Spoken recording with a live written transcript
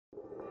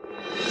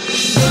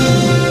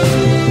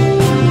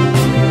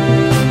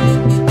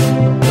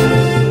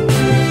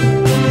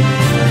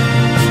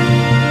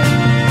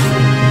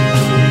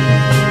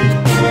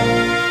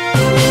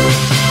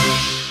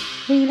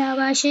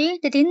She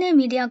the Dine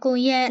Media Go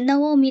ye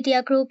no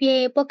media group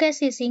ye pocket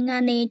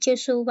singa ne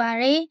chesu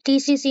bare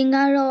DC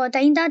singaro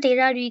dainda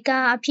dera rika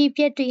aphi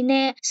pyet twi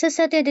ne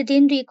sasate the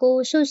din ri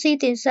ko susi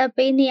tin sat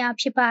pe ne a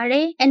phit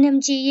bare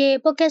NMG ye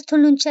pocket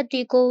thulun chat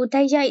twi ko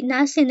dai yai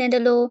na sin ne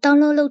dalo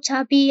download လုပ်ချ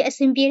ပြီးအစ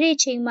ဉ်ပြေတဲ့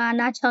ချိန်မှာ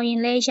နားချောင်ရ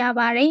င်လဲရ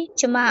ပါတယ်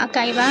ကျမအ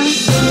ကိုင်ပါ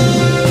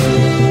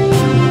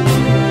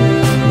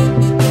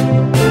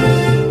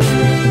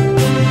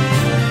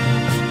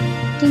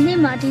ဒီနေ့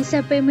မှာဒီဆ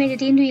က်ပေးမယ့်သ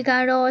တင်းတွေက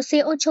တော့စေ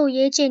အုပ်ချုပ်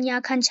ရေးကြေညာ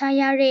ခံချ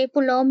ရတဲ့ပု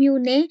လော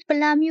မျိုးနဲ့ပ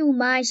လာမျိုး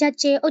မှာရက်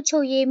ကျဲအုပ်ချု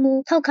ပ်ရေးမှု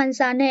ထောက်ခံ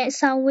စာနဲ့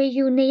ဆောင်ဝေ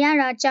ယူနေရ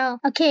တာကြောင့်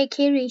အခက်အ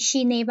ခဲတွေ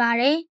ရှိနေပါ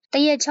တယ်တ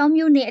ရက်ချောင်း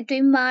မျိုးနဲ့အတွ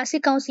င်းမှာစ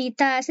စ်ကောင်စီ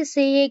တပ်စစ်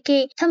စေးရေးကိ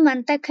ထမှန်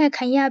တက်ခတ်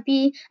ခံရ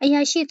ပြီးအ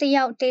ရာရှိတ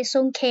ယောက်တေ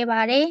ဆုံးခဲ့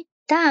ပါတယ်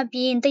ဒါအပြ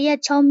င်တရက်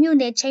ချောင်းမြို့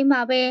နယ်ချင်း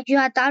မှာပဲ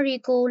ရွာသားတွေ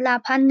ကိုလာ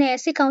ဖမ်းတဲ့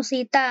စစ်ကောင်စီ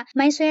တပ်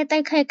မိုင်းဆွဲတို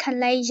က်ခိုက်ခံ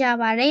လိုက်ရ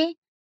ပါတယ်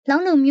။လော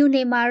င်းလုံမြို့န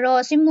ယ်မှာ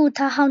တော့စစ်မှုထ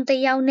မ်းဟောင်းတ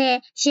ယောက်နဲ့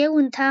ရဲဝ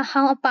န်ထမ်း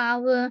ဟောင်းအပါ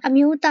အဝင်အ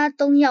မျိုးသား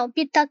3ယောက်ပြ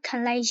စ်ဒဏ်ခံ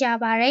လိုက်ရ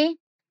ပါတယ်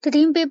။သတ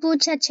င်းပေးပို့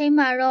ချက်ချင်း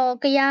မှာတော့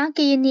ကရင်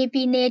ပြ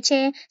ည်နယ်ချ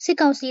င်းစစ်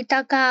ကောင်စီတ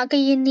ပ်ကက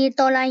ရင်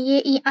တော်လှန်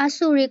ရေးအင်အား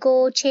စုတွေ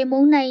ကိုချေမှု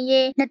န်းနိုင်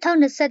ရေး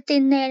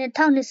2021နဲ့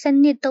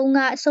2022တုန်းက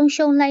အဆုံး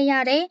ရှုံးလိုက်ရ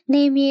တဲ့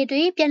နေမြေ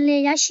တွေပြန်လ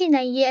ည်ရရှိ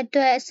နိုင်ရေးအ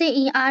တွက်စစ်အ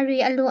င်အားတွေ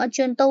အလွန်အ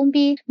ကျွံသုံး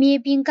ပြီးမြေ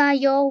ပြင်က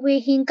ရောဝေ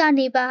ဟင်က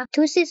နေပါ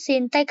ဒုစစ်စ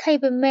င်တိုက်ခိုက်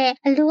ပေမဲ့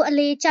အလူအ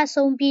လေးကျ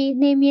ဆုံးပြီး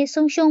နေမြေ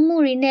ဆုံးရှုံးမှု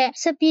တွေနဲ့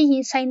ဆက်ပြီးရ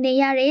င်ဆိုင်နေ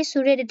ရတဲ့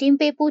ဆိုတဲ့သတင်း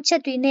ပေးပို့ချ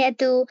က်တွေနဲ့အ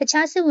တူတ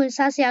ခြားစစ်ဝင်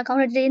စားစရာကော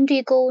င်းတဲ့သတင်းတွေ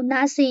ကို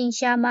နားဆင်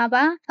ရမှာ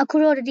ပါအခု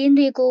တော့သတင်း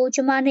တွေကိုကျ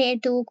မနဲ့အ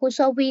တူကို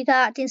စောဝီက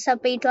တင်ဆက်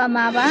ပေးသွား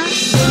မှာပါ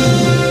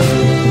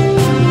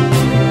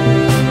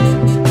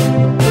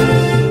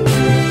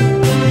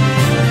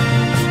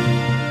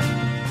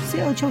စ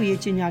စ်အုပ်ချုပ်ရေး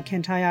ကြီးညာခံ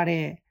ထားရ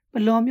တဲ့ပ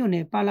လောမြို့န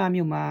ယ်ပါလာ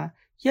မြို့မှာ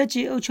ရက်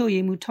ကြီးအုပ်ချုပ်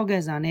ရေးမှုထောက်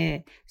ခဲ့စာနဲ့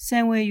စံ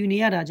ဝယ်ယူနေ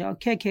ရတာကြောင့်အ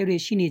ခက်အခဲတွေ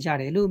ရှိနေကြ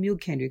တယ်လို့မြို့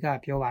ခင်တွေက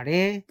ပြောပါတ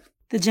ယ်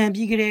။တကြံ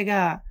ပြီးကလေးက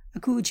အ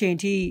ခုအချိန်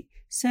ထိ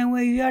စံဝ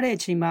ယ်ယူရတဲ့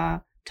အချိန်မှာ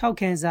ထောက်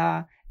ခံစာ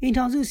အိမ်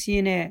ထောင်စုစီးရ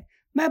င်နဲ့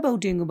မှတ်ပုံ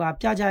တင်ကိုပါ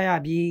ပြကြရ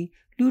ပြီး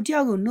လူတ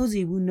ယောက်ကိုနှုတ်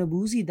စီဘူးနှစ်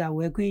ဘူးစီသာဝ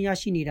ယ်ခွင့်ရ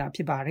ရှိနေတာဖြ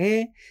စ်ပါတယ်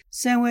။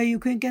စံဝယ်ယူ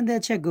ခွင့်ကန့်သ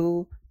က်ချက်ကို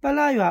ပလ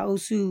ရွာအု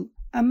ပ်စု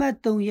အမှတ်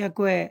3ရပ်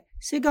ကွက်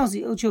စစ်ကောင်စီ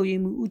အုပ်ချုပ်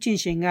ရေးမှူးဦးကျင်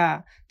ရှင်က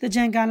တ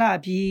ကြံကာလ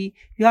အပြီး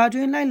ရွာတွ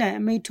င်းလိုက်လံ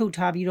အမိန့်ထုတ်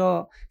ထားပြီး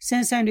တော့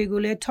စံတွေကို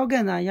လည်းထောက်က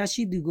န်သာရ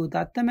ရှိသူကို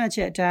သာသတ်မှတ်ချ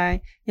က်အတိုင်း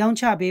ရောင်း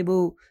ချပေး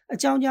ဖို့အ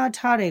ကြောင်းကြား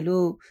ထားတယ်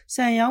လို့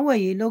စံရောင်းဝယ်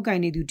ရေးလုပ်ကို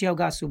င်နေသူတယောက်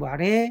ကဆိုပါ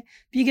တယ်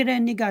။ပြီးခဲ့တဲ့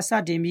နှစ်ကစ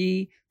တင်ပြီး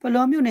ပ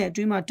လောမြို့နယ်အ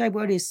တွင်းမှာတိုက်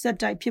ပွဲတွေဆက်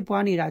တိုက်ဖြစ်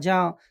ပွားနေတာ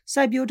ကြောင့်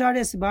စိုက်ပျိုးထား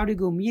တဲ့စပါးတွေ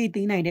ကိုမရိတ်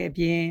သိမ်းနိုင်တဲ့အ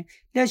ပြင်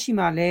လက်ရှိ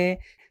မှာလည်း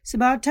စ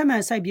ပါးထပ်မံ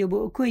စိုက်ပျိုး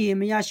ဖို့အခွင့်အရေး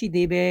မရရှိ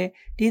သေးပဲ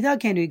ဒေသ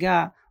ခံတွေက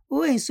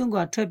အိုးအိမ်စွန့်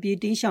ခွာထွက်ပြေး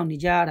တင်းရှောင်နေ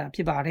ကြရတာဖြ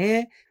စ်ပါတယ်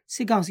။စ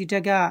စ်ကောင်စီတ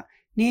ပ်က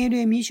နေ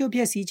တွေမီးရှို့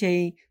ဖျက်ဆီးချိ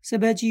န်စ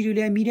ပက်ကြီးတွေ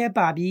လည်းမီးထဲ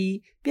ပါပြီး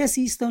ပျက်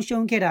စီးဆုံး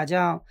ရှုံးခဲ့တာ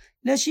ကြောင့်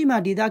လက်ရှိမှာ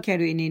ဒေသခံ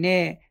တွေအနေ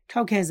နဲ့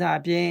ထောက်ခံစာ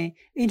အပြင်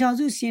အိမ်ထောင်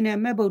စုစီးနဲ့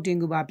မဲ့ပုတ်တင်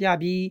ကိုပါပြ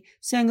ပြီး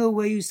စံကိုဝ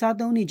ယ်ယူစား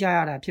သုံးနေကြရ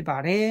တာဖြစ်ပါ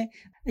တယ်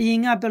။အရင်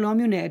ကပလော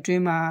မြို့နယ်အတွ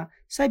င်းမှာ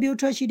စိုက်ပျိုး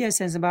ထွက်ရှိတဲ့ဆ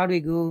န်စပါးတွေ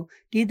ကို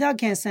ဒေသ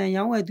ခံဆန်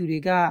ရောင်းဝယ်သူတွေ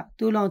က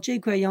တိုးလောင်ကျိ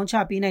တ်ခွဲရောင်းချ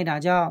ပေးနိုင်တာ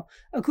ကြောင့်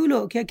အခု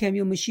လိုအခက်အခဲ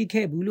မျိုးမရှိ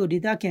ခဲ့ဘူးလို့ဒေ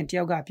သခံတ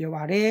ယောက်ကပြော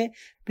ပါတယ်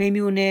။ဗိမ်း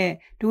မျိုးနဲ့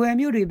ဒိုဝယ်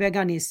မျိုးတွေဘက်က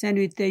နေဆန်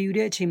တွေတည်ယူ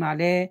တဲ့အချိန်မှာ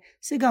လဲ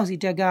စစ်ကောင်စီ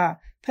တပ်က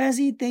ဖမ်း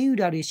ဆီးသိမ်းယူ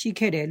တာတွေရှိ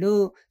ခဲ့တယ်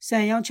လို့စံ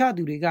ရောင်းချ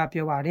သူတွေက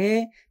ပြောပါတယ်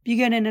။ပြီး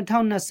ခဲ့တဲ့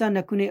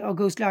2022ခုနှစ်ဩ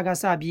ဂုတ်လက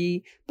စပြီး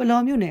ပလော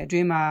မြို့နယ်အတွ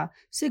င်းမှာ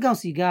စစ်ကောင်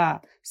စီက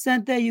စံ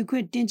တည်ယူခွ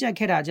င့်တင်းကျပ်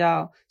ခဲ့တာကြော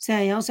င့်စံ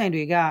ရောင်းဆိုင်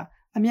တွေက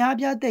အများ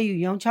ပြားတည်ယူ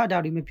ရောင်းချတာ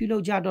တွေမပြုလု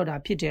ပ်ကြတော့တာ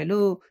ဖြစ်တယ်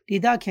လို့ဒေ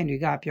သခံတွေ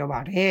ကပြောပါ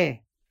တယ်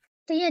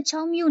။တရက်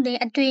ချောင်းမြို့နယ်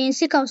အတွင်းစ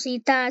စ်ကောင်စီ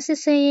တပ်စစ်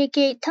စေးရေး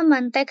ကိထမှ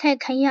န်တိုက်ခိုက်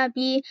ခံရ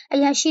ပြီးအ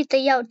ရာရှိတ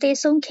ယောက်တေ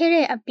ဆုံးခဲ့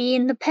တဲ့အပြင်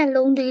နှစ်ဖက်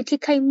လုံးတွေထိ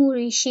ခိုက်မှု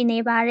တွေရှိနေ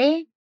ပါတယ်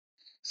။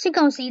စစ်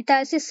ကောင်စီတ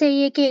ပ်စစ်စေး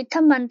ရေးကိထ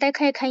မှန်တိုက်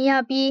ခိုက်ခံရ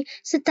ပြီး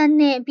စစ်တပ်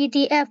နဲ့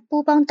PDF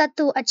ပူးပေါင်းတပ်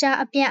တို့အကြ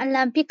အပြန်အ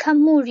လှန်ပစ်ခတ်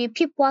မှုတွေ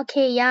ဖြစ်ပွား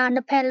ခဲ့ရာနှ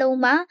စ်ဖက်လုံး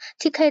မှာ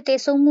ထိခိုက်ဒေ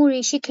ဆုံးမှု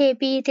တွေရှိခဲ့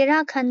ပြီးဒေသ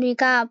ခံတွေ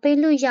ကဘေး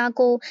လွတ်ရာ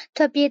ကို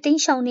ထွက်ပြေးတိ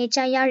မ်းရှောင်နေကြ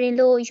ရတယ်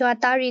လို့ရွာ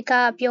သားတွေက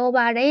ပြော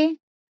ပါတယ်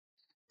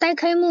။တိုက်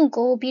ခိုက်မှု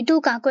ကိုပြည်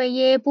သူ့ကာကွယ်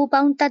ရေးပူး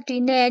ပေါင်းတပ်တွေ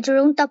နဲ့ဒ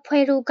ရုန်းတပ်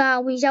ဖွဲ့တို့က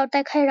ဝင်ရောက်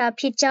တိုက်ခိုက်တာ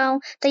ဖြစ်ကြောင်း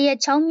တရက်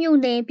ချောင်းမြို့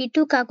နယ်ပြည်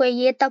သူ့ကာကွယ်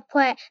ရေးတပ်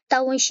ဖွဲ့တာ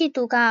ဝန်ရှိ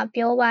သူက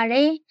ပြောပါတ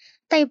ယ်။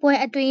တိုက်ပွဲ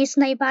အတွင်းစ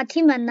နိုက်ပါထိ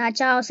မှန်တာ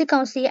ကြောင့်စစ်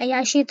ကောင်စီအရာ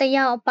ရှိတ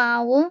ယောက်အပါ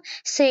အဝင်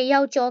10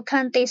ယောက်ကျော်ခ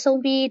န့်တေ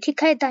ဆုံးပြီးထိ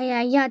ခိုက်ဒဏ်ရာ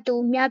ရသူ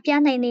များ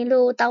ပြားနိုင်တယ်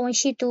လို့တာဝန်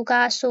ရှိသူက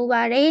ဆို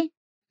ပါတယ်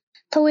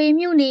။ထွေ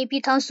မြို့နယ်ပြ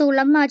ည်ထောင်စုလ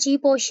မ်းမကြီး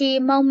ပေါ်ရှိ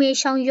မောင်မေ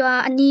ရှောင်ရွာ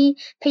အနီး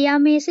ဖျား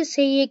မဲစစ်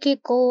စေးရေးကိ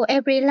ကိုဧ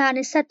ပြီလ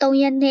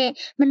23ရက်နေ့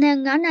မနက်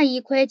9:00နာရီ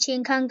ခွဲချိ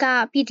န်ခန့်က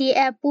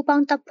PDF ပူးပေါ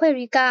င်းတပ်ဖွဲ့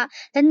တွေက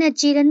လက်နက်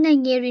ကြီးလက်နက်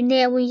ငယ်တွေ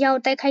နဲ့ဝင်ရော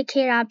က်တိုက်ခိုက်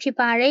ခဲ့တာဖြစ်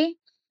ပါတယ်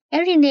။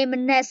အဲ့ဒီနေ့မ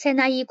နက်10:00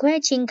နာရီခွဲ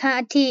ချိန်ခန့်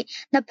အထိ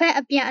နှစ်ဖက်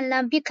အပြန်အလှ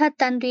န်ပစ်ခတ်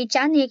တံတွေ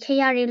ကြားနေခဲ့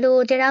ရတယ်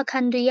လို့ဒေသခံ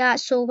တွေက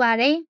ဆိုပါ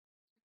တယ်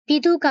။ပြ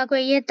ည်သူ့ကာကွ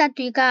ယ်ရေးတပ်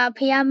တွေက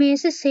ဖျားမဲ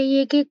စစ်စေး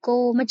ရေးကိ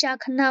ကိုမကြာ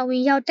ခဏဝ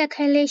င်ရောက်တက်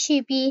ခိုက်လေးရှိ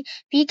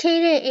ပြီးခဲ့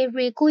တဲ့ဧ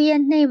ပြီ9ရ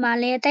က်နေ့မှာ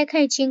လည်းတိုက်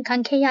ခိုက်ခြင်းခံ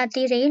ခဲ့ရ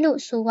သေးတယ်လို့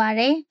ဆိုပါ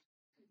တယ်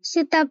။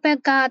 စစ်တပ်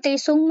ဘက်ကတေ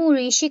ဆုံး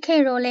မှုတွေရှိခဲ့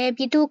တော့လဲပြ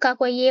ည်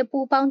သူ့ကာကွယ်ရေး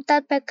ပူးပေါင်းတ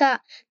ပ်ဘက်က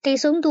တေ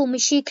ဆုံးသူ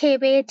မရှိ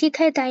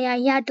ခဲ့ပဲထိခိုက်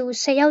ဒဏ်ရာရသူ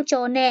10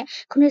ယောက်ကျော်နဲ့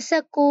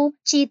89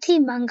ကြီးထိ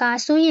မှန်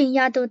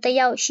ကစိုးရိမ်ရသူ1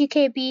ယောက်ရှိ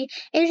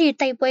ခဲ့ပြီးအဲ့ဒီ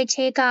တိုက်ပွဲ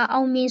ချဲက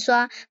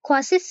အောင်မြင်စွာ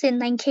ခွာစစ်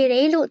ဆင်နိုင်ခဲ့တ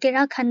ယ်လို့ဒေ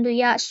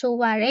သခံတွေကဆို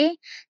ပါတယ်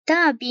။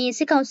ဒါအပြင်စ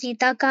စ်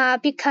ကောင်စီတပ်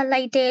ကပစ်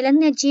ခတ်လိုက်တဲ့လက်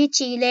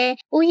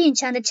နက်ကြီးကြီးလဲဥ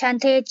ယျာဉ်ချမ်းတစ်ချမ်း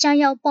ထဲကြား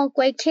ရောက်ပေါက်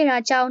ကွဲခဲ့တာ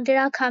ကြော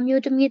င့်ဒေသခံ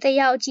မျိုးသမီး1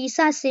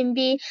ယောက်ကြီးဆ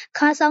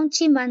ဆင်ပြီးခါဆောင်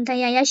ချိမှန်ဒဏ်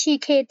ရာရရှိ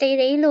ခဲ့တ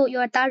ယ်လို့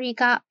ရွာသား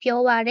တွေကပြော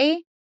ပါတယ်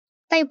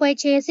။တိုက်ပွဲ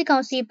ချဲစစ်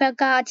ကောင်စီဘက်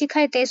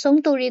ကထိခိုက်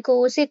တဲ့ဆုံးသူတွေ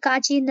ကိုစစ်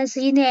ကားကြီး2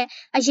စီးနဲ့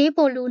အရေး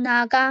ပေါ်လူနာ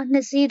က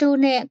2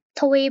စီးတို့နဲ့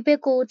ထဝေဘက်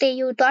ကိုတည်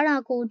ယူသွားတာ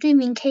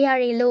ကိုတွေ့မြင်ခဲ့ရတ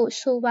ယ်လို့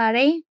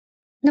ဆိုပါတယ်။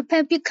နှစ်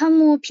ဖက်ပစ်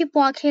ခတ်မှုဖြစ်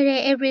ပွားခဲ့တဲ့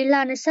ဧပြီလ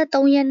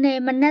23ရက်နေ့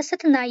မနက်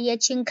7:00နာရီ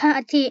အချိန်ခန့်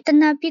အထိတ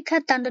နက်ပစ်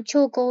ခတ်တံတ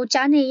ချို့ကို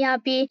ကြားနေ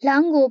ရပြီးလ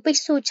မ်းကိုပိတ်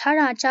ဆို့ချ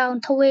တာကြော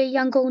င့်ထဝေ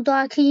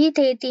ရန်ကုန်သွားခရီးသ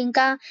ည်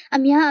တင်က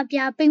အများအ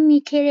ပြားပိတ်မိ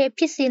ခဲ့တဲ့ဖြ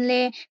စ်စဉ်လ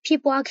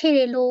ည်းဖြစ်ပွားခဲ့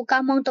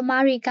တယ်လို့ကားမောင်း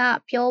သမားတွေက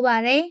ပြောပါ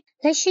တယ်။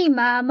လက်ရှိ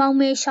မှာမောင်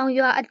မေ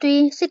ဆောင်ရွာ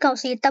အတွင်းစစ်ကောင်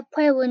စီ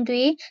တပ်ဖွဲ့ဝင်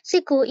တွေစ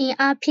စ်ကူ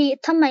အင်အားဖြ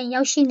င့်ထပ်မံ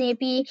ရောက်ရှိနေ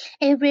ပြီး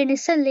ဧပြီ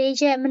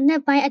24ရက်မ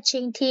နက်ပိုင်းအ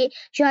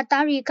ချိန်ထိရွာ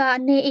သားတွေ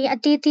ကနေအိမ်အ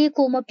တီးတီး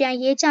ကိုမပြန်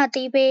ရဲကြ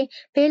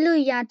သေးပဲဘေးလွ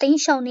တ်ရာတိ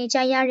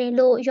မ်းရှောင်နေကြရ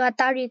တယ်လို့ရွာ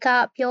သားတွေ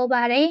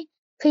ကပြောပါတယ်။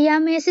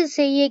ဖျားမဲ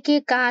စစ်စေးရေးက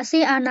စေ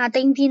အာနာ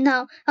သိမ်းပြီးနော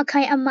က်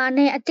အခိုင်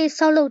အမာနဲ့အသစ်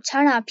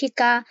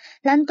ဆောက်လုပ်ချတာဖြစ်က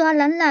လမ်းသွား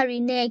လမ်းလာ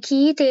တွေနဲ့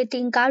ခီးတဲ့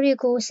တင်ကား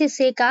တွေကို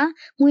စစ်ဆေး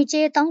ကငွေ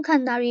ကြေးတောင်း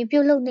ခံတာတွေပြု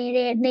လုပ်နေ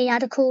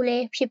တဲ့နေရာတစ်ခု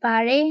လည်းဖြစ်ပါ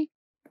တယ်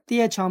။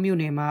တရက်ချောင်းမြို့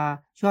နယ်မှာ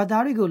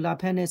ရွာသားတွေကိုလာ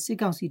ဖမ်းတဲ့စစ်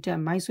ကောင်စီတပ်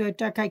မိုင်း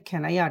ဆွဲတိုက်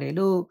ခိုက်ခံလိုက်ရတယ်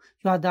လို့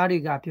ရွာသား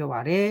တွေကပြောပါ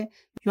တယ်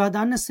။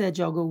ရွာသား20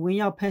ကျော်ကိုဝင်း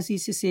ရောက်ဖ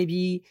မ်းဆီးစစ်ဆေး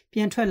ပြီးပြ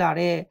န်ထွက်လာ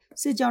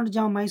တဲ့စစ်ကြောင်းတစ်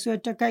ကြောင်းမိုင်းဆွဲ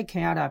တိုက်ခိုက်ခံ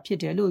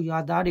ရတာဖြစ်တယ်လို့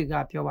ရွာသားတွေက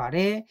ပြောပါ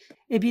တယ်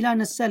။ဧပြီလ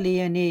24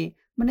ရက်နေ့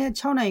မနေ့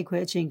6နာရီ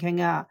ခွဲအချိန်ခ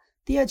န့်က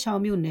တရက်ချော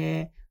င်းမြို့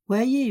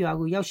နယ်ဝဲရည်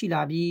ရွာကိုရောက်ရှိလာ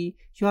ပြီး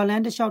ရွာလ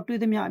န်းတစ်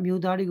လျှောက်တွေ့သမျှအ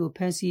မျိုးသားတွေကို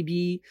ဖမ်း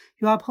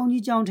ဆီးပြီးရွာဖုန်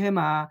ကြီးကျော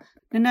င်းထဲမှာ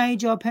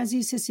နိုင်ကျော်ဖမ်း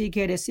ဆီးစစ်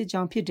ဆေးခဲ့တဲ့စစ်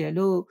ကြောင်းဖြစ်တယ်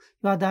လို့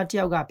ရွာသား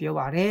တယောက်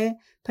ကပြောပါတယ်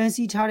။ဖမ်း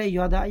ဆီးထား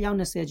တဲ့ရွာသားအယောက်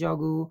20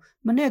ကျော်ကို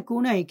မနေ့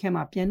9နာရီခန့်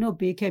မှာပြန်လွှတ်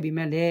ပေးခဲ့ပြီး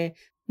မဲ့လည်း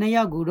2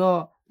ယောက်ကိုတော့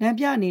လမ်း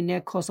ပြ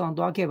အနေနဲ့ခေါ်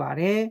ဆောင်သွားခဲ့ပါ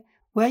တယ်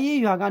။ဝဲ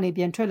ရည်ရွာ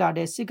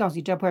ကနေပြန်ထွက်လာတဲ့စစ်ကောင်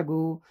စီ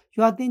တပ်ဖွဲ့ကို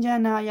ရွာတင်ချ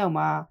မ်းနာအ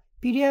ရောက်မှာ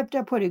PDF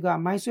တပ်ဖွဲ့တွေ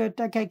ကမိုင်းဆွဲ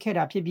တိုက်ခိုက်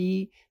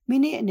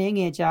ခဲ့တာဖြစ်ပြီးမိနစ်အနည်းင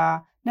ယ်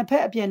ကြာနှစ်ဖ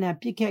က်အပြန်အလှန်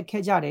ပစ်ခတ်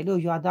ခဲ့ကြတယ်လို့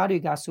ရွာသား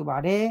တွေကဆိုပါတ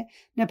ယ်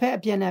။နှစ်ဖက်အ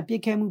ပြန်အလှန်ပ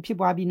စ်ခတ်မှုဖြစ်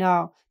ပွားပြီး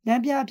နောက်လ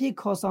မ်းပြအဖြစ်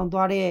ခေါ်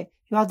ဆောင်သွားတဲ့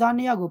ရွာသား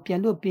2ယောက်ကိုပြန်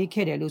လွှတ်ပေး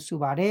ခဲ့တယ်လို့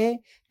ဆိုပါတယ်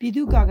။ပြည်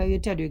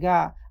သူ့ကာကွယ်ရေးတပ်တွေ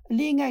ကအ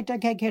လေးငိုက်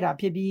တိုက်ခိုက်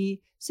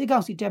ခဲ့တာဖြစ်ပြီးစစ်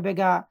ကောင်စီတပ်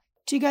ဘက်က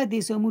ထိ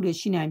ခိုက်ဒေဆုံးမှု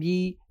တွေရှိ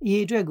နိုင်ပြီးအ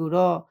ရေးအတွက်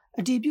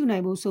ကိုတော့အတည်ပြု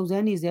နိုင်ဖို့စုံ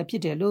စမ်းနေဆဲဖြ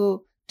စ်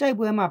တယ်လို့တိုက်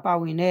ပွဲမှာပါ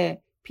ဝင်တဲ့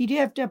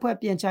PDF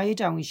တပ်ဖွဲ့ပြန်ကြားရေး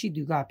တာဝန်ရှိ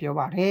သူ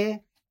ကပြောပါတယ်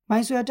။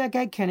မိုင်းဆွဲတိုက်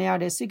ခိုက်ခံရ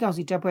တဲ့စစ်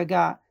ကောင်စီတပ်ဖွဲ့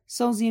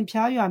ကစုံ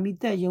စင်ဖျားရွာမိ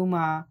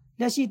သက်ရုံးမှာ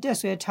လက်ရှိ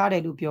တက်ဆွဲထားတ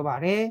ယ်လို့ပြောပါ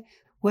တယ်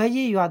။ဝဲ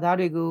ရည်ရွာ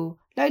သားတွေ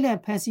ကိုလိုက်လံ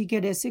ဖမ်း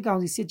ဆီးခဲ့တဲ့စစ်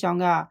ကောင်စီစစ်ကြော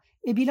င်းက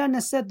ဧပြီလ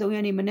23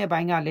ရက်နေ့မနေ့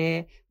ပိုင်းကလ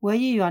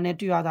ည်းဝဲရည်ရွာနဲ့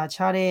တွေ့ရွာသားချ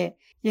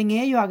တဲ့ရ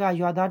ငဲရွာက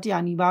ရွာသား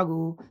100နီးပါး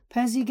ကိုဖ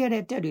မ်းဆီး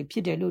ခဲ့တဲ့တပ်တွေဖြ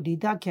စ်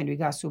တယ်လို့ဒေသခံ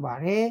တွေကဆိုပါတ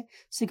ယ်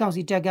။စစ်ကောင်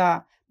စီတပ်က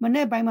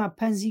မနေ့ပိုင်းမှာဖ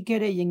မ်းဆီး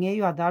ခဲ့တဲ့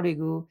ရငဲရွာသားတွေ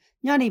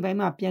ကိုညနေပိုင်း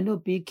မှာပြန်လွှ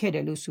တ်ပေးခဲ့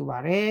တယ်လို့ဆိုပါ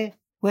တယ်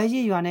။ဝဲ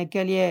ရည်ရွာ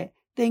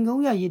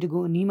နဲ့ကဲလျက်တိန်ကုန်းရွာရေတကူ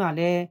အနီး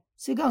မှာလ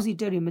ည်းစစ်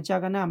ကောင်စီတပ်တွေမ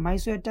ကြာခဏမို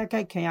င်းဆွဲ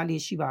တိုက်ခိုက်ခံ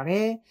ရလေရှိပါ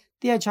တယ်။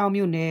တရက်ချော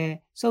င်းမြို့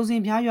နယ်စုံ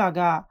စင်ဖျားရွာ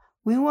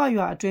ကဝင်းဝ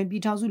ရွာအတွ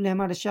င်းပြည်ထောင်စုလမ်း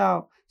မတစ်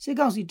လျှောက်စစ်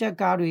ကောင်စီတပ်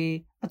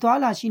ကားတွေ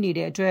အသွားလာရှိနေ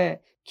တဲ့အတွက်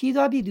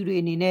ခီးသွွားပြည်သူ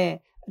တွေအနေ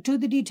နဲ့အ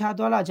ထူးသတိ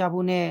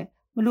ထားသွားလာကြဖို့နဲ့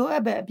မလို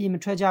အပ်ပဲအပြင်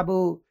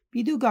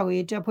မထွက်ကြဖို့ပြည်သူ့ကာကွယ်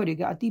ရေးတပ်ဖွဲ့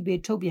တွေကအသိပေး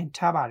ထုတ်ပြန်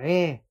ထားပါတ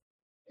ယ်။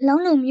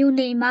လောင်းလုံမြို့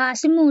နယ်မှာ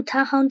စစ်မှု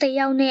ထမ်းဟောင်း1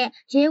ယောက်နဲ့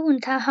ရဲ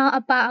ဝန်ထမ်းဟော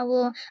င်းအပါအဝ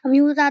င်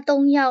အမျိုးသား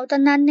3ယောက်တ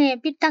နတ်နဲ့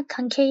ပစ်တက်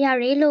ခံခဲ့ရ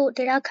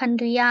တယ်လို့ဒေသခံ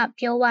တွေက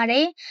ပြောပါ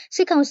တယ်။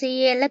စစ်ကောင်စီ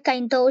ရဲ့လက်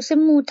ကင်တော့စစ်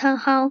မှုထ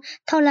မ်းဟော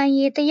င်းထောက်လိုင်း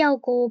ရေး1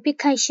ယောက်ကို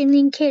ပစ်ခတ်ရှင်းလ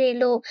င်းခဲ့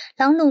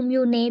တယ်လို့လောင်းလုံ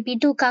မြို့နယ်ပြည်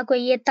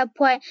သူ့ကာကွယ်ရေး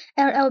တပ်ဖွဲ့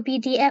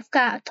LLBDF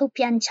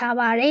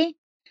ကထုတ်ပြန်ချပါတယ်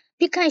။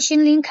ပြစ်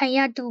ခတ်ရှင်းလင်းခံ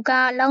ရသူက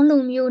လောင်း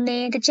လုံမျိုး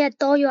နယ်တကြက်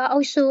တော်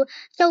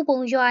ရွာအုပ်စုကျောက်ပုံ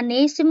ရွာန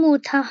ယ်စစ်မှု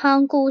ထမ်း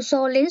ဟောင်း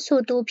ကိုစော်လင်းဆို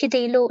သူဖြစ်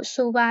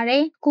တယ်လို့ဆိုပါ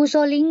တယ်။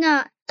ကိုစော်လင်းက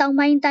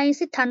တောင်ပိုင်းတို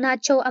င်းစစ်ဌာ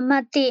နချုပ်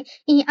အမှတ်1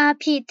အင်အား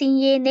ဖြည့်တင်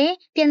ရဲ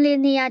နဲ့ပြည်လည်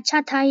နေရာ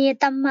ချထားရေး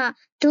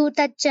တပ်မှဒုတ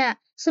က်ကြ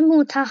စစ်မှု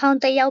ထမ်းဟောင်း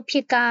1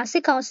ယောက်ဖြစ်က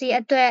စစ်ကောင်စီ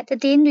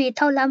အတွက်တည်င်းတွေ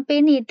ထောက်လ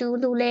န်းပေးနေသူ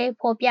လို့လည်း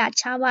ဖော်ပြ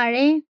ချပါ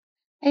တယ်။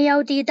အယော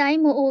က်ဒီ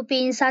တိုင်းမအို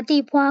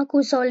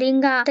ပင်စာတိဖွားကုစော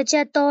လင်းကတကြ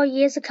က်တော်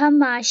ရဲစခ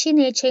န်းမှာ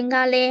ရှိနေချိန်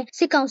ကလည်းစ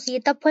စ်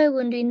ကောင်စီတပ်ဖွဲ့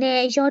ဝင်တွေ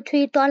နဲ့ရော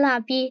ထွေး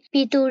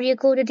တွာလာပြီးပြည်သူတွေ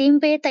ကိုတည်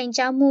င်းပေး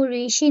တိုင်ကြားမှု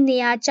တွေရှိနေ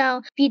ရကြောင်း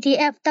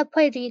PDF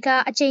တပ်ဖွဲ့တွေ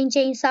ကအ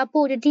ကြိမ်ကြိမ်စာ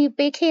ပို့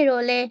တည်ပေး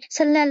ခဲ့တော့လဲဆ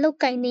က်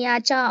လက်လုတ်ကင်နေ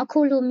ရကြောင်း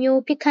အခုလို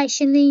မျိုးပြစ်ခတ်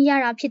ရှင်းလင်းရ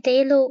တာဖြစ်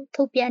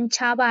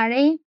တယ်လို့ထုတ်ပြန်ချပါတ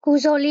ယ်။ကု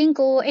စောလ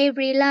င်းကို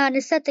ဧပြီလ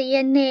21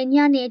ရက်နေ့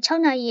ညနေ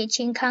6နာရီ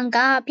အချိန်ခန့်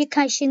ကပြစ်ခ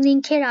တ်ရှင်းလ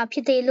င်းခဲ့တာဖြ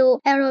စ်တယ်လို့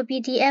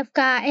LPDF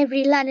ကဧ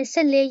ပြီလ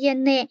24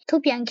ရက်နေ့ထု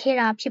တ်ပြန်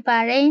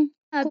ခဲ့တာဖြစ်ပါတယ်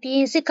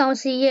အပြင်စစ်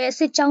ကောင်စီရဲ့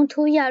စစ်ကြောင်း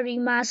ထိုးရာ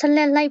တွေမှာဆက်လ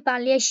က်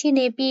လိုက်ပါလျက်ရှိ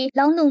နေပြီး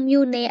လောင်း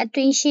လုံမြို့နယ်အ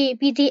တွင်းရှိ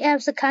PDF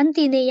စခန်းတ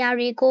ည်နေရာ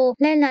တွေကို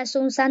လက်နက်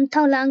စုံစ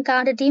မ်းထောက်လှမ်းက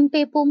တည်င်း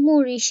ပေးပို့မှု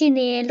တွေရှိ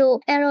နေတယ်လို့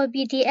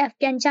LPDF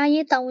ပြန်ကြား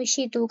ရေးတာဝန်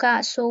ရှိသူက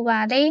ဆိုပါတ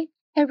ယ်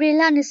ဧပြီ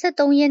လ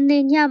23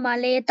ရက်နေ့ညမှာ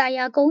လဲတာ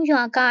ယာကု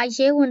န်းရွာ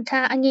ကရဲဝန်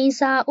ထမ်းအငိမ့်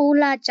စာဦး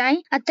လာကျိုင်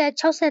အသက်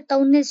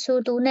63နှစ်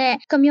ဆိုသူနဲ့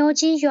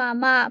ကမျောကြီးရွာ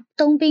မှ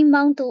တုံးပင်း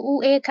မောင်းသူ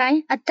ဦးအေးခိုင်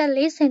အသက်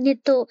40နှစ်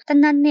တို့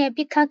တနတ်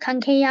နဲ့ပြစ်ခတ်ခံ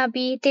ခဲ့ရ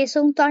ပြီးတေ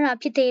ဆုံးသွားတာ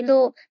ဖြစ်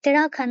တယ်လို့ဒေသ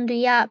ခံ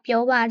တွေက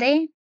ပြောပါ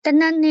တယ်တ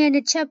နတ်နဲ့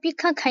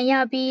တစ်ချက်ပြစ်ခတ်ခံ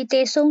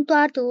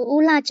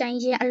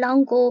ရပြီးတေဆုံးသွားသူဦးလာကျိုင်ရဲ့အလော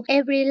င်းကို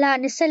ဧပြီလ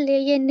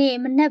24ရက်နေ့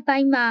မနက်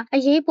ပိုင်းမှာအ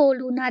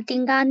ရေးပေါ်လူနာတ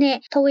င်ကားနဲ့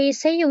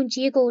ထဝေဆေး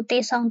ရုံကြီးကိုတေ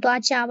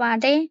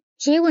ဆောင်သွားကြပါတယ်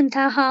ရဲဝန်ထ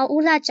မ်းဟော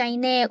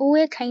င်းဦးလာကျိုင်နဲ့ဦး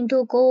ဝဲ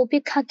ခိုင်တို့ကိုပြ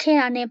စ်ခတ်ခဲ့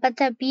တာနဲ့ပတ်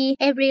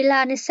သက်ပြီးဧပြီလ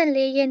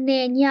24ရက်နေ့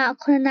ည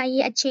9:00နာရီ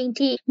အချိန်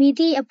ထိမိ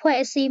သည့်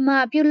အဖွဲ့အစည်းမှ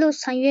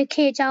ပြုလုပ်ဆောင်ရွက်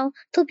ခဲ့ကြောင်း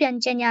ထုတ်ပြန်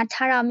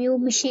ကြေညာထားတာ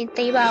မျိုးမ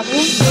ရှိသေးပါ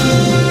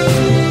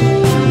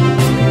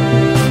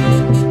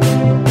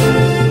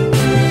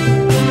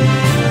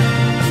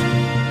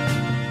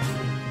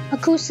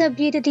ဘူးအခု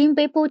ဆက်ပြီးတည်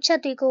င်းပေးပို့ချက်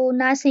တွေကို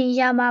နားဆင်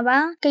ရမှာပါ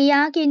။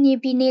ကယားကင်းနီ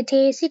ပြည်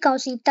နယ်ထဲစစ်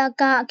ကောင်စီတပ်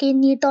ကက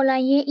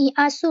င်းနီတော်လှန်ရေး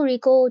အင်အားစု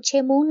တွေကို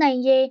ချေမှုန်းနိုင်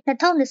ရေး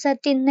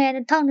2021နဲ့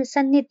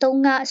2022တု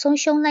န်းက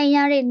အဆုံးရှုံးလိုက်ရ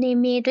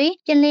တဲ့နေမြေ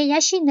တွေပြန်လည်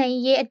ရရှိ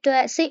နိုင်ရေး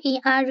အတွက်စစ်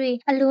အင်အား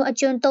တွေအလွန်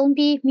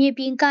အကျွံသုံးပြီးမြေ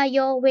ပြင်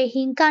ကရောဝေ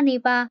ဟင်ကနေ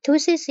ပါဒု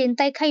စစ်စင်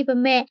တိုက်ခိုက်ပေ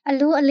မဲ့အ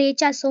လူအလေး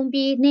ကျဆုံး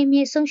ပြီးနေ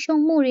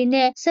မြေဆုံးရှုံးမှုတွေ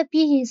နဲ့ဆက်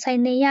ပြီးရင်ဆို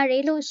င်နေရတယ်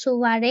လို့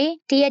ဆိုပါတယ်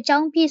။ဒီ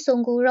အကြောင်းပြည့်စုံ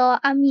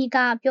ကိုတော့အမီ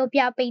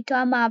ကပြောပြပေး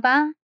သွားမှာပါ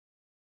။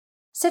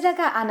စစ်တပ်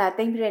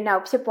ကအာဏာသိမ်းပြီးတဲ့နော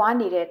က်ဖြစ်ပွား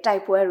နေတဲ့တို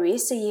က်ပွဲတွေ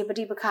စစ်ရေး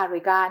ပဋိပက္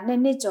ခတွေ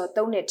ကနှစ်ကျော်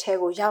3နှစ်ထဲ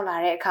ကိုရောက်လာ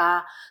တဲ့အခါ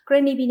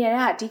ကရနီပြည်နယ်က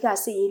အဓိက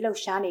စစ်ရေး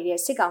လှုပ်ရှားနေတဲ့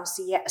စစ်ကောင်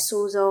စီရဲ့အ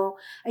ဆိုးဆုံး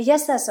အရ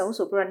က်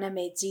ဆက်ဆုံးဆိုပြီးတော့နာ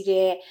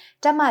မည်ကြီးတဲ့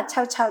တပ်မ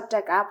66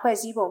တပ်ကဖွဲ့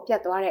စည်း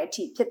ပုံပြတ်သွားတဲ့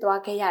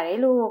အထိဖြစ်သွားခဲ့ရတယ်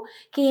လို့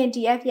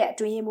KNDF ရဲ့အ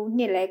တွင်းရေးမှူး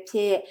နှစ်လည်းဖြ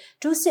စ်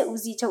ဒု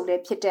စစ်ဦးစီးချုပ်လ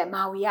ည်းဖြစ်တဲ့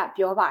မာဝီ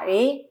ကပြောပါတ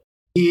ယ်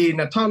ဒီ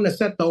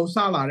2023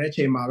စလာတဲ့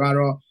အချိန်မှာက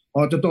တော့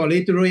တော်တော်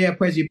လေးသူတို့ရဲ့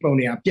ဖွဲ့စည်း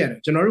ပုံတွေကပြတ်တယ်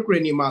ကျွန်တော်တို့က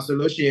ရနီမှာ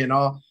ဆိုလို့ရှိ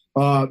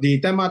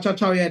ရင်တော့ဒီတမ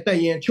66ရဲ့တက်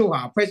ရင်ချို့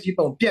ဟာဖွဲ့စည်း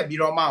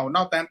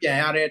ပုံပြက်ပြီးတော့မှနောက်တန်းပြန်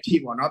ရတဲ့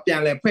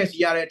အထိပေါ့နော်ပြန်လဲဖွဲ့စ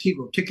ည်းရတဲ့အထိ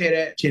ကိုဖြစ်ခဲ့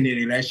တဲ့အခြေအနေ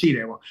တွေလည်းရှိ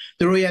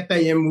တယ်ပေါ့သူတို့ရဲ့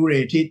တက်ရင်မှုတွေ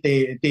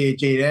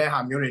အထိတေကျေ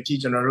တဲ့ဟာမျိုးတွေအထိ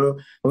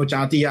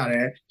ကျွန်တော်တို့ကြားသိရ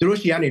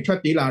တယ်သူတို့ရှီ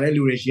ကနေထွက်ပြေးလာတဲ့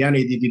လူတွေရှီ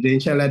ကနေဒီတ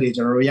င်းချက်လက်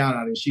တွေကျွန်တော်တို့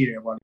ရတာတွေရှိတ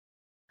ယ်ပေါ့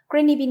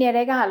ကရနီပြည်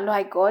နယ်ကလွို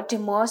က်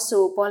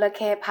ကောဒီမော့ဆိုပေါ်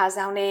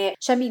လခဲဖာဆောင်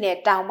နဲ့ရှမ်းပြည်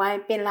နယ်တောင်ပိုင်း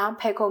ပင်လော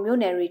င်းဖဲခုံ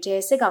မြို့နယ်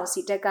တွေထဲစစ်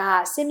ကောင်စီတပ်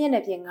ကစစ်မျက်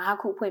နှာပြင်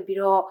9ခုဖွ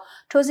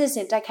င့်ပြီးတော့ထိုးစစ်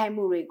ဆင်တိုက်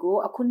ခိုက်မှုတွေကို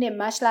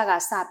အခုနှစ်မတ်လက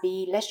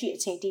စပြီးလက်ရှိအ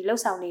ချိန်ထိလှု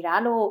ပ်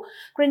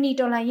ဆောင်နေတာလို့က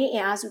ရနီတော်လှန်ရေး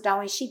အင်အားစုတာ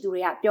ဝန်ရှိသူ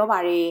တွေကပြော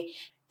ပါ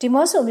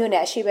တယ်ဒီမော့ဆိုမြို့န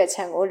ယ်အရှိ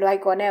ဘက်ခြမ်း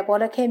ကိုလွိုက်ကောနဲ့ဘော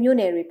လခဲမြို့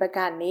နယ်တွေဘက်က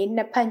နေ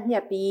နှစ်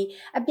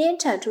ဖက်ညှက်ပြီးအပြ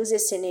င်းထန်ထိုး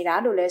စစ်ဆင်နေတာ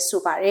လို့လည်း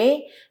ဆိုပါတယ်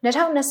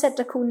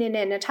2021ခုနှစ်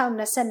နဲ့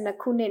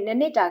2022ခုနှစ်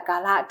နှစ်တာကာ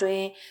လအတွ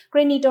င်းဂ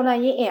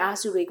ရနီတော်လှန်ရေးအင်အား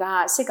စုတွေက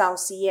စစ်ကောင်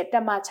စီရဲ့တ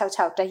ပ်မ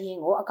66တရင်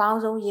ကိုအ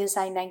ကောင်းဆုံး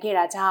ရင်ဆိုင်နိုင်ခဲ့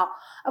တာကြော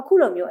င့်အခု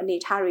လိုမျိုး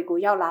အနေအထားတွေ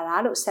ကိုရောက်လာတာ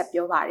လို့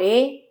ဆက်ပြောပါတ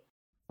ယ်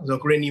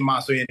ဆိုဂရနီမှာ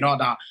ဆိုရင်တော့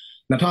ဒါ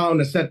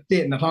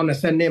2021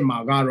 2022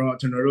မှာကတော့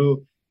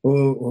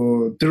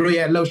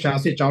ကျွန်တော်တို့သူတို့ရဲ့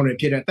လှုပ်ရှားစစ်ကြောင်းတွေ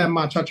ဖြစ်တဲ့တက်မ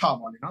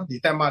66ပေါ့လေနော်ဒီ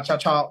တက်မ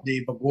66ဒီ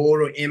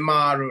ဘကိုးတို့အ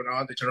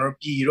င်းမာတို့နော်ကျွန်တော်တို့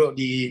ပြည်တို့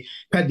ဒီ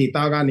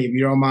ဖက်ဒေတာကနေ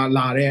ပြီးတော့မှ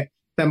လာ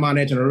တဲ့တက်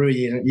မနဲ့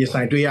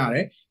ကျွန်တော်တို့ရေဆိုင်တွေ့ရတ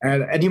ယ်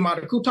အဲ့ဒီမှာ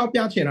တစ်ခုထောက်ပြ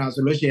ချင်တာ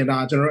ဆိုလို့ရှိ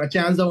ရင်ဒါကျွန်တော်တို့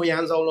အကျန်းဆုံး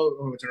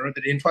ရန်ဆုံးလို့ကျွန်တော်တို့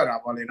သတ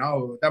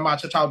င်းထွက်တာပေါ့လေနော်တက်မ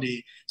66ဒီ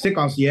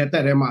စစ်ကောင်စီရဲ့တ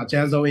က်ထဲမှာအကျ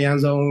န်းဆုံးရန်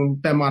ဆုံး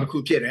တက်မ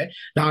တစ်ခုဖြစ်တယ်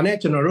ဒါ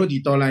နဲ့ကျွန်တော်တို့ဒီ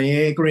တော်လိုင်း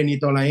ရဲ့ဂ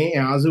ရနီတော်လိုင်းရဲ့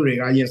အင်အားစု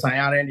တွေကရေ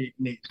ဆိုင်ရ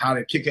တဲ့နေထား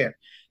တယ်ဖြစ်ခဲ့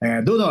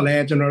သို့တော်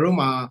လည်း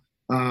ကျွန်တော်တို့မှာ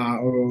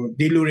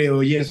ဒီလူ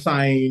တွေကိုရင်ဆို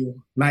င်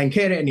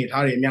နိုင်ခဲ့တဲ့အနေ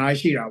အထားတွေအများကြီး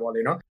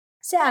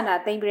ရှိတာပေါ့လေနော်စစ်အာဏာ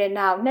သိမ်းပြီးတဲ့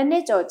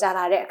နောက်နှစ်ကျော်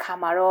ကြာလာတဲ့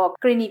အခါမှာတော့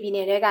ဂရနီပြည်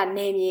နယ်ကနေ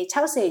မြေ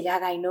60ရာ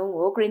ခိုင်နှု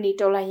န်းကိုဂရနီ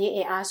တော်လှန်ရေးအ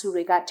င်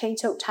အားစုတွေကထိန်း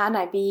ချုပ်ထား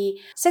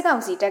နိုင်ပြီးစစ်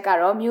ကောင်စီတပ်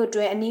ကတော့မြို့တွ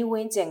င်းအနီးဝ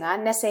န်းကျင်က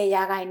20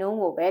ရာခိုင်နှု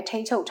န်းကိုပဲထိ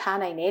န်းချုပ်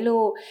ထားနိုင်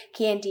တယ်လို့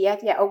KNDF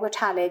ရဲ့ဥက္ကဋ္ဌ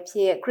လည်းဖြ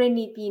စ်ဂရ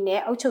နီပြည်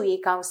နယ်အုပ်ချုပ်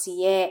ရေးကောင်စီ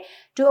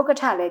ရဲ့ဒုဥက္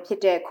ကဋ္ဌလည်းဖြစ်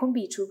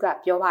တဲ့ခွန်ပီထူး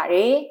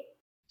ကပြောပါတယ်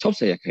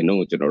60ရာခိုင်နှု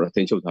န်းကို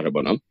ကျွန်တော်တို့သိမ်းချုပ်ထား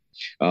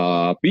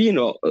တယ်ပေါ့နော်ပြီးရင်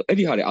တော့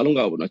အဲ့ဒီဟာတွေအားလုံးက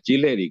ပေါ့နော်ကျေး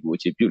လက်တွေကိုအ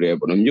ခြေပြု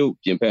တယ်ပေါ့နော်မြို့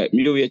ပြင်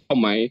ဖက်မြို့ရဲ့6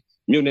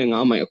မိုင်မြို့နဲ့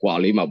9မိုင်အ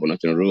ကွာလေး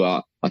မှာပေါ့နော်ကျွန်တော်တို့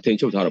ကသိမ်း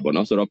ချုပ်ထား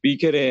တယ်ပေါ့နော်ဆိုတော့ပြီး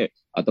ခဲ့တဲ့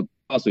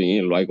ဆိုရ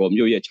င်လွိုင်ကော်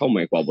မြို့ရဲ့6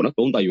မိုင်ကွာပေါ့နော်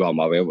3တိုင်ရွာ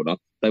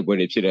မှာပဲပေါ့နော်တိုက်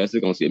ပွဲတွေဖြစ်တယ်စ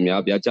စ်ကောင်စီအများ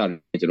ပြားကြ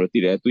တယ်ကျွန်တော်သိ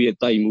တယ်သူရဲ့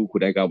တိုက်မှုခု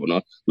တိုက်ကပေါ့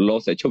နော်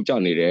လောဆယ်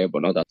ချုပ်ကြနေတယ်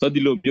ပေါ့နော်ဒါ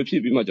ဆိုဒီလို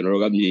မျိုးဖြစ်ပြီးမှကျွန်တော်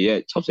တို့ကမြေရဲ့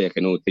60ရာ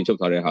ခိုင်နှုန်းကိုသိမ်းချုပ်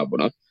ထားတဲ့ဟာပေါ့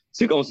နော်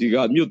စစ်ကောင်စီ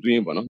ကမြို့တွ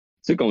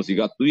င်းပေါ့နော်စစ်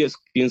ကောင်စီကသူရဲ့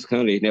skin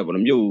scan လေးနဲ့ပေါ့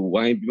နော်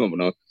မြို့ဝို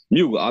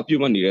င်းပြီးမှပေါ့နော်မြို့ကအ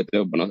ပြုတ်မှနေတဲ့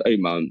ပေါ့နော်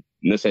အဲ့ဒီမှာ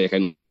20ရာ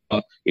ခိုင်နှု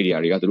န်း area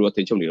တွေကသူတို့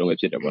ကသိမ်း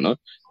ချုပ်နေတော့မှဖြစ်တယ်ပေါ့နော်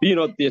ပြီး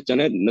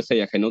ရင်တော့ကျန်တဲ့20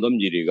ရာခိုင်နှုန်းသော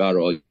မြေတွေ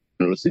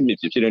ကတော့ကျွန်တော်စစ်မြေ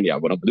ဖြစ်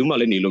တဲ့နေရာပေါ့နော်ဘယ်သူမှ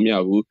လည်းနေလို့မရ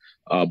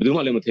ဘူးဘယ်သူမှ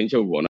လည်းမသိမ်း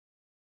ချုပ်ဘူးပေါ့နော်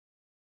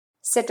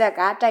စစ်တပ်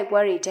ကတိုက်ပွဲ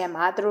တွေထဲ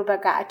မှာသူတို့ဘ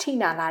က်ကအထိ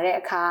နာလာတဲ့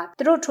အခါ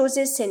သူတို့ထိုးစ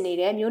စ်ဆင်နေ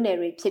တဲ့မြို့နယ်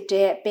တွေဖြစ်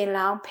တဲ့ပင်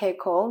လောင်းဖဲ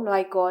ခုံ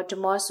လွိုက်ကောဒ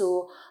မော့ဆို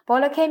ဘော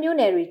လခဲမြို့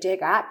နယ်တွေတဲ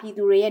ကပြည်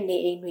သူတွေရဲ့နေ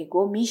အိမ်တွေ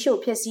ကိုမိရှို့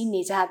ဖျက်ဆီး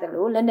နေကြသ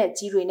လိုလက်နက်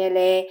ကြီးတွေနဲ့လ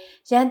ည်း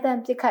ရန်တ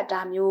မ်းပစ်ခတ်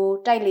တာမျိုး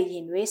တိုက်လေရ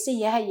င်တွေစစ်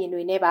ရဟတ်ရင်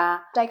တွေနဲ့ပါ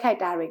တိုက်ခိုက်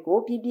တာတွေကို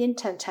ပြင်းပြင်း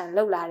ထန်ထန်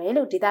လှုပ်လာတယ်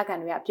လို့ဒေသခံ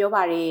တွေကပြော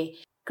ပါတယ်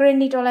ဂရ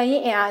နီတော်လိုင်း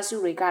ရဲ့အင်အားစု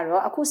တွေက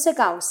တော့အခုစစ်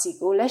ကောင်စီ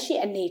ကိုလက်ရှိ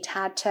အနေ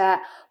ထားထက်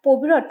ပို့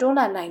ပြီးတော့တွန်း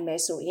လှန်နိုင်မ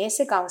ယ်ဆိုရင်စ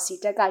စ်ကောင်စီ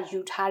တပ်ကယူ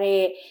ထား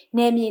တဲ့န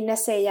ယ်မြေ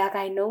20ရာ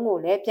ခိုင်နှုန်းကို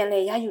လည်းပြန်လ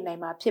ည်ရယူနို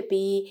င်မှာဖြစ်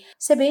ပြီး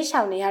စစ်ဘေး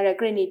ရှောင်နေရတဲ့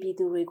ဂရနီပြည်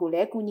သူတွေကိုလ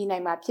ည်းကူညီနို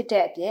င်မှာဖြစ်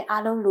တဲ့အပြင်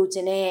အားလုံးလိုချ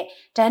င်တဲ့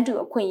တန်းတူ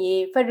အခွင့်အ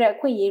ရေးဖက်ဒရယ်အ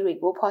ခွင့်အရေးတွေ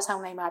ကိုဖော်ဆော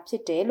င်နိုင်မှာဖြ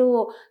စ်တယ်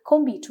လို့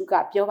ခုံးဘီထူက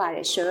ပြောပါတ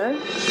ယ်ရှင်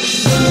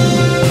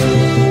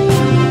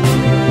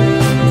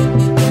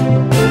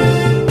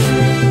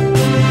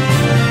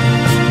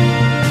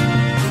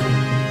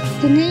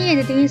ဒီနေ့ရဲ့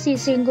သတင်းစီ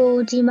စဉ်ကို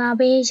ဒီမှာ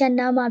ပဲရန်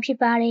နာမှာဖြစ်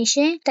ပါတယ်ရှ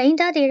င်။တိုင်း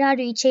သားဒေသ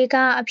တွေခြေက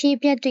အဖြစ်အ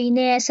ပျက်တွေ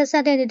နဲ့ဆက်ဆ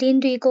က်တဲ့သတင်း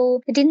တွေကို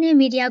သတင်းနဲ့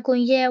မီဒီယာကွ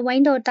န်ရက်ဝို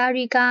င်းတော်သား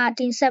တွေက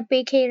တင်ဆက်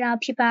ပေးခဲ့တာ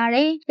ဖြစ်ပါတ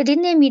ယ်။သတ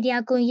င်းနဲ့မီဒီယာ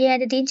ကွန်ရက်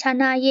သတင်းချာ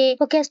နာရဲ့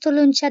podcast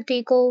လွှင့်ချက်တွေ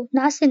ကို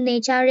နားဆင်နေ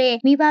ကြတဲ့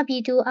မိဘပြ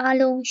ည်သူအား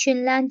လုံးရှင်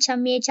လန်းချ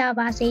မ်းမြေ့ကြ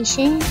ပါစေ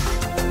ရှင်။